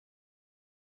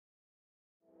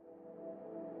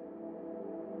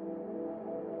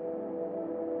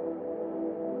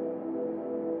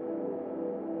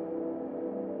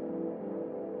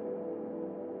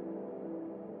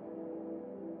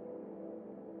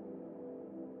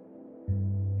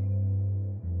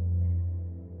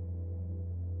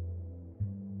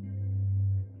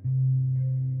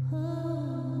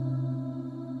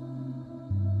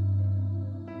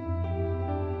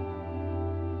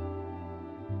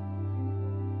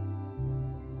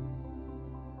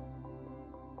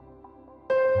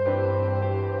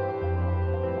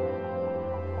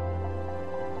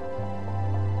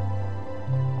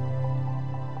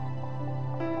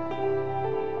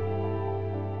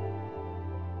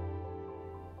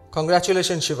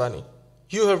Congratulations, Shivani.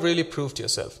 You have really proved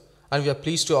yourself, and we are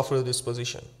pleased to offer you this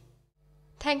position.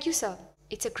 Thank you, sir.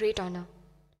 It's a great honor.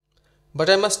 But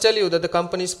I must tell you that the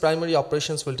company's primary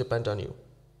operations will depend on you.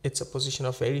 It's a position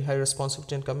of very high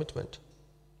responsibility and commitment.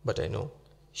 But I know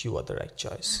you are the right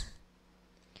choice.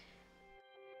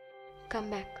 Come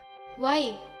back.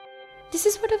 Why? This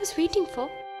is what I was waiting for.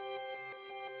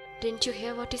 Didn't you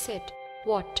hear what he said?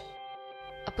 What?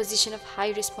 A position of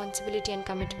high responsibility and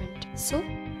commitment. So,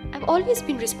 I've always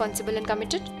been responsible and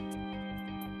committed.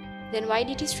 Then why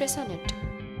did he stress on it?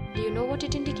 Do you know what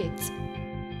it indicates?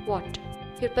 What?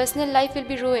 Your personal life will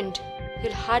be ruined.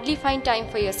 You'll hardly find time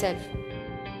for yourself.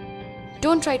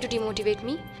 Don't try to demotivate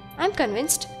me. I'm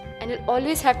convinced, and you'll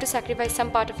always have to sacrifice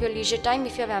some part of your leisure time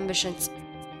if you have ambitions.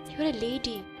 You're a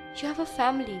lady. You have a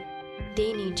family.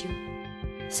 They need you.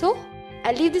 So,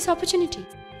 I'll leave this opportunity.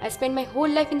 I spent my whole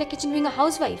life in the kitchen being a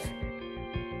housewife.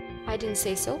 I didn't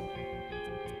say so.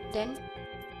 Then,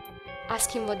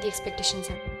 ask him what the expectations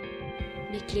are.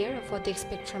 Be clear of what they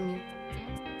expect from you.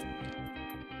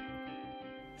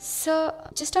 Sir,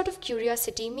 just out of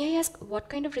curiosity, may I ask what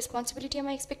kind of responsibility am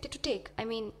I expected to take? I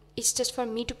mean, it's just for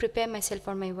me to prepare myself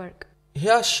for my work.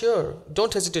 Yeah, sure.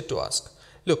 Don't hesitate to ask.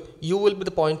 Look, you will be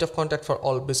the point of contact for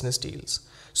all business deals.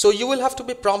 So you will have to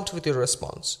be prompt with your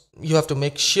response. You have to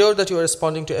make sure that you are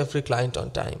responding to every client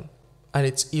on time. And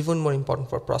it's even more important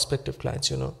for prospective clients,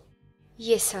 you know.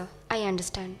 Yes, sir. I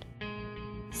understand.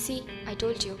 See, I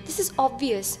told you. This is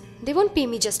obvious. They won't pay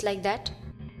me just like that.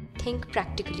 Think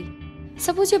practically.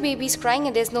 Suppose your baby is crying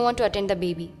and there's no one to attend the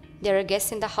baby. There are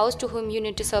guests in the house to whom you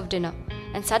need to serve dinner.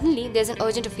 And suddenly there's an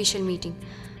urgent official meeting.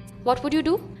 What would you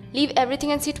do? Leave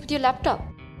everything and sit with your laptop?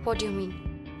 What do you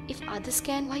mean? If others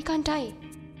can, why can't I?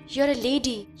 You're a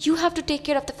lady. You have to take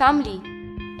care of the family.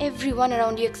 Everyone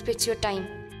around you expects your time.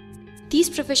 These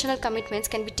professional commitments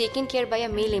can be taken care by a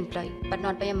male employee, but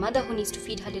not by a mother who needs to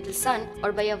feed her little son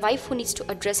or by a wife who needs to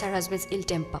address her husband's ill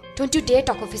temper. Don't you dare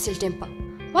talk of his ill temper.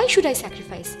 Why should I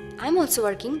sacrifice? I'm also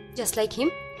working, just like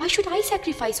him. Why should I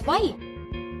sacrifice? Why?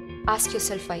 Ask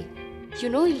yourself why. You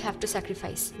know you'll have to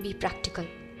sacrifice. Be practical.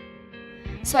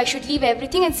 So I should leave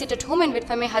everything and sit at home and wait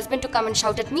for my husband to come and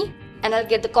shout at me? And I'll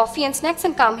get the coffee and snacks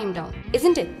and calm him down.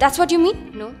 Isn't it? That's what you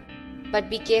mean? No. But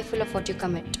be careful of what you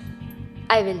commit.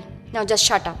 I will. Now just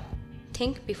shut up.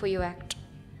 Think before you act.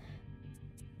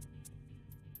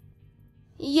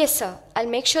 Yes, sir. I'll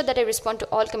make sure that I respond to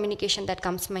all communication that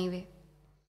comes my way.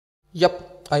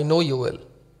 Yup, I know you will.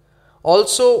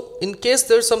 Also, in case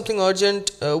there's something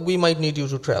urgent, we might need you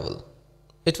to travel.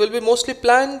 It will be mostly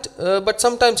planned, but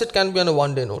sometimes it can be on a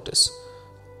one-day notice.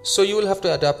 So you will have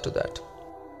to adapt to that.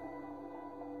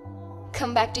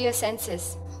 Come back to your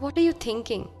senses. What are you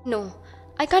thinking? No,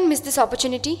 I can't miss this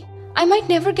opportunity. I might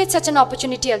never get such an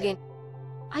opportunity again.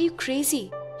 Are you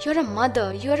crazy? You're a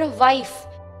mother, you're a wife.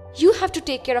 You have to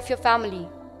take care of your family.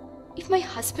 If my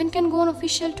husband can go on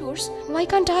official tours, why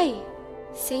can't I?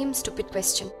 Same stupid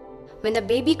question. When the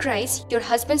baby cries, your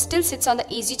husband still sits on the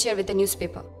easy chair with the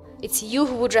newspaper. It's you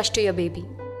who would rush to your baby.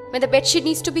 When the bedsheet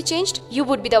needs to be changed, you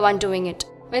would be the one doing it.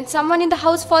 When someone in the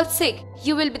house falls sick,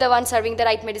 you will be the one serving the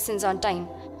right medicines on time.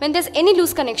 When there's any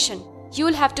loose connection, you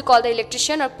will have to call the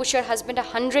electrician or push your husband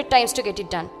 100 times to get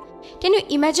it done. Can you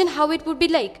imagine how it would be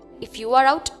like if you are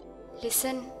out?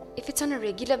 Listen, if it's on a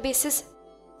regular basis,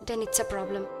 then it's a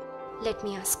problem. Let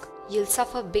me ask. You'll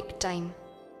suffer big time.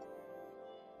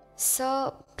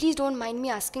 Sir, please don't mind me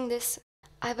asking this.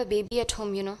 I have a baby at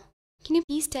home, you know. Can you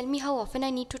please tell me how often I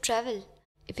need to travel?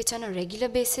 If it's on a regular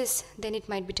basis, then it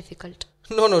might be difficult.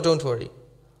 No, don't worry.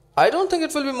 I don't think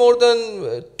it will be more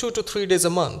than 2 to 3 days a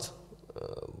month.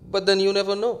 But then you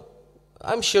never know.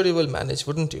 I'm sure you will manage,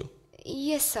 wouldn't you?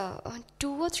 Yes, sir. 2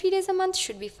 or 3 days a month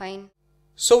should be fine.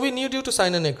 So we need you to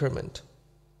sign an agreement.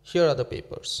 Here are the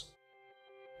papers.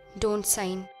 Don't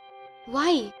sign.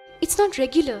 Why? It's not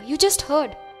regular. You just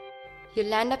heard. You'll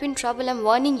land up in trouble. I'm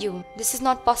warning you. This is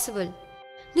not possible.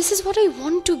 This is what I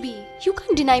want to be. You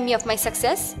can't deny me of my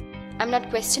success. I'm not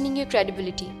questioning your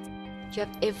credibility. You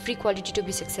have every quality to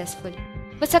be successful.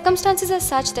 But circumstances are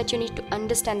such that you need to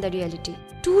understand the reality.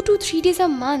 2 to 3 days a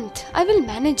month. I will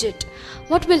manage it.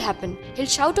 What will happen? He'll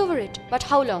shout over it. But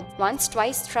how long? Once,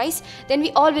 twice, thrice? Then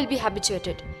we all will be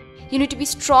habituated. You need to be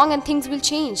strong and things will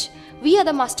change. We are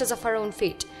the masters of our own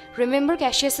fate. Remember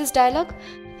Cassius's dialogue?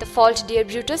 The fault, dear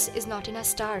Brutus, is not in our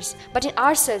stars, but in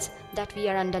ourselves that we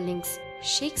are underlings.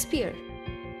 Shakespeare.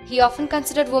 He often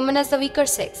considered women as the weaker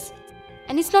sex.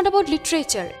 And it's not about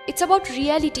literature. It's about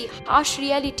reality, harsh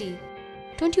reality.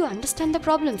 Don't you understand the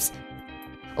problems?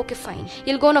 Okay, fine.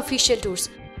 You'll go on official tours.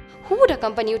 Who would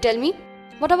accompany you, tell me?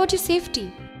 What about your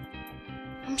safety?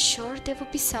 I'm sure there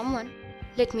would be someone.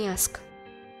 Let me ask.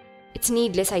 It's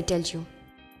needless, I tell you.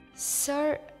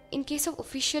 Sir, in case of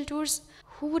official tours,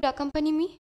 who would accompany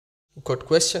me? Good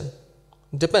question.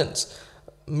 Depends.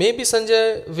 Maybe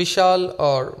Sanjay, Vishal,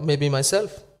 or maybe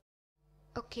myself.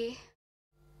 Okay.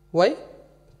 Why?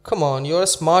 Come on, you're a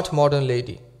smart modern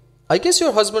lady. I guess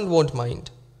your husband won't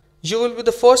mind. You will be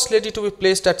the first lady to be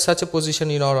placed at such a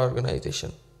position in our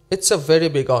organization. It's a very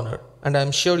big honor, and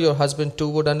I'm sure your husband too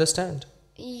would understand.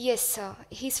 Yes, sir.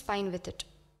 He's fine with it.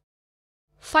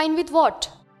 Fine with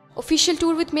what? Official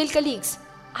tour with male colleagues.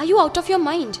 Are you out of your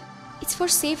mind? It's for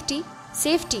safety.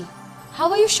 Safety. How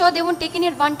are you sure they won't take any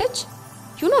advantage?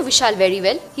 You know Vishal very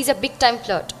well. He's a big-time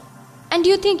flirt. And do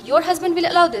you think your husband will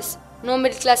allow this? No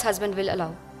middle-class husband will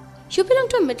allow. You belong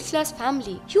to a middle-class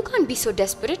family. You can't be so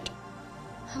desperate.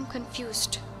 I'm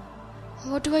confused.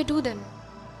 What do I do then?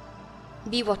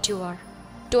 Be what you are.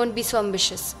 Don't be so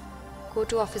ambitious. Go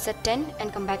to office at 10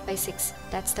 and come back by 6.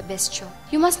 That's the best job.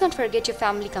 You must not forget your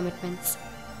family commitments.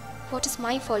 What is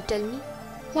my fault, tell me?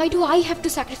 Why do I have to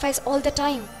sacrifice all the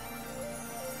time?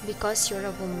 Because you're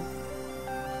a woman.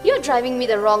 You're driving me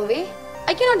the wrong way.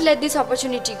 I cannot let this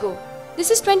opportunity go. This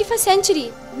is 21st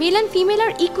century. Male and female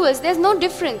are equals. There's no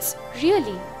difference.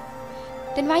 Really.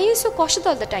 Then why are you so cautious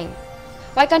all the time?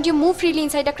 Why can't you move freely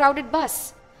inside a crowded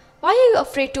bus? Why are you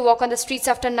afraid to walk on the streets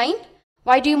after 9?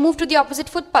 Why do you move to the opposite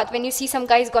footpath when you see some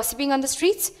guys gossiping on the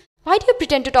streets? Why do you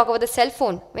pretend to talk over the cell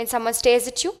phone when someone stares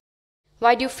at you?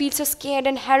 Why do you feel so scared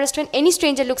and harassed when any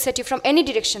stranger looks at you from any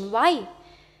direction? Why?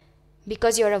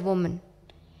 Because you're a woman.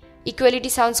 Equality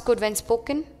sounds good when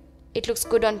spoken. It looks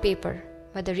good on paper.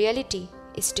 But the reality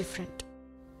is different.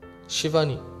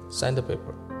 Shivani, sign the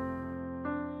paper.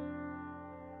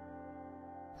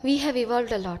 We have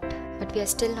evolved a lot, but we are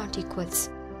still not equals.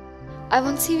 I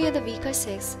won't say we are the weaker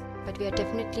sex, but we are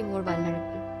definitely more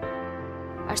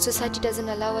vulnerable. Our society doesn't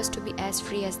allow us to be as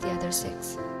free as the other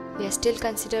sex. We are still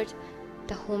considered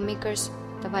the homemakers,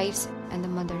 the wives, and the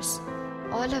mothers.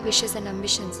 All our wishes and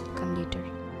ambitions come later.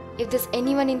 If there's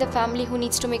anyone in the family who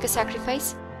needs to make a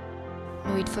sacrifice,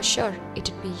 know it for sure,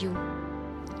 it'd be you.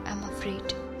 I'm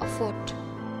afraid. Of what?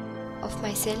 Of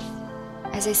myself,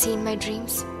 as I see in my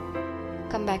dreams?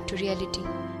 Come back to reality.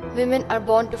 Women are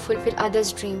born to fulfill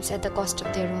others' dreams at the cost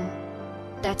of their own.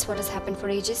 That's what has happened for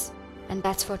ages, and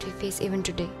that's what we face even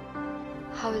today.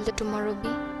 How will the tomorrow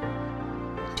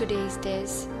be? Today is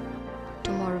theirs.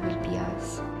 Tomorrow will be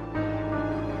ours.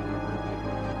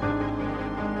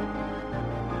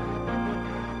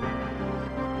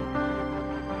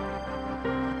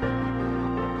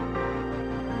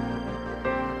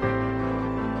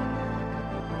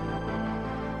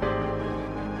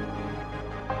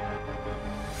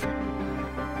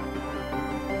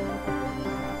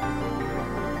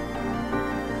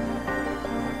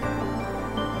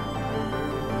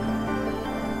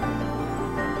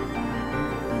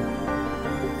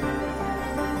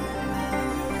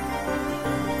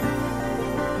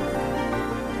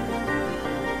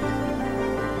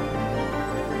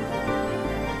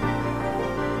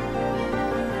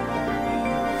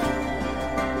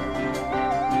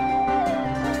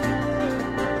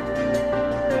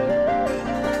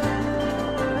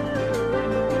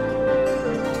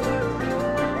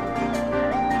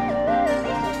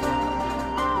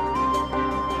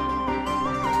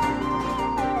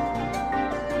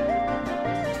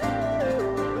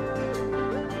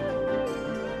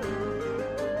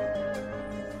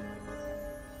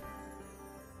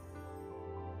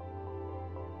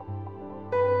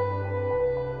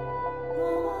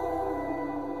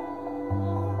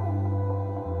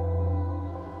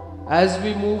 As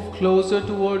we move closer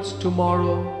towards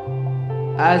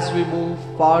tomorrow, as we move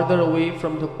farther away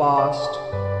from the past,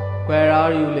 where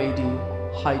are you, lady,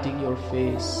 hiding your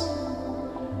face?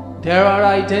 There are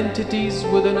identities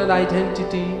within an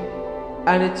identity,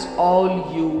 and it's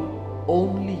all you,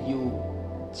 only you,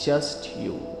 just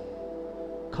you.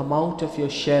 Come out of your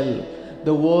shell.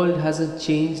 The world hasn't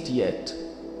changed yet,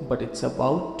 but it's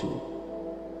about to.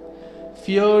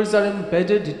 Fears are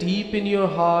embedded deep in your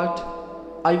heart.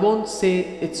 I won't say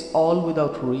it's all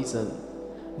without reason,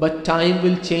 but time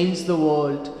will change the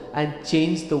world and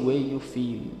change the way you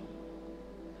feel.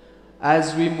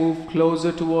 As we move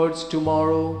closer towards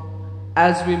tomorrow,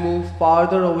 as we move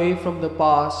farther away from the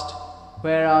past,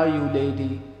 where are you,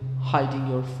 lady, hiding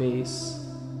your face?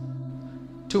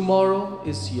 Tomorrow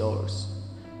is yours.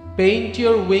 Paint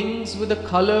your wings with the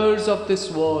colors of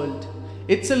this world.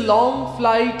 It's a long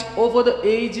flight over the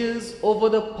ages, over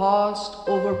the past,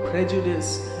 over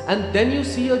prejudice, and then you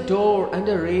see a door and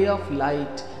a ray of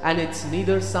light, and it's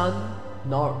neither sun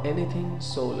nor anything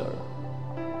solar.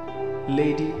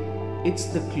 Lady, it's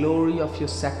the glory of your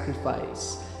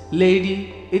sacrifice.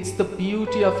 Lady, it's the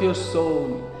beauty of your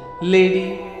soul.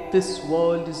 Lady, this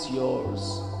world is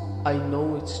yours. I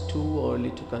know it's too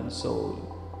early to console.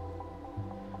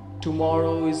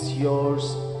 Tomorrow is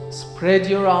yours. Spread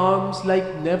your arms like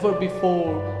never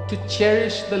before to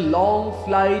cherish the long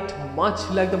flight, much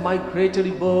like the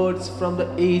migratory birds from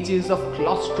the ages of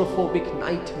claustrophobic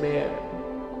nightmare.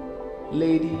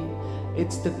 Lady,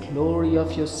 it's the glory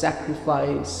of your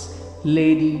sacrifice.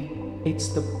 Lady, it's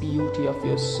the beauty of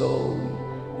your soul.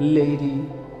 Lady,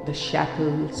 the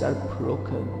shackles are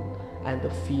broken and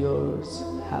the fears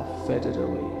have faded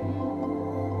away.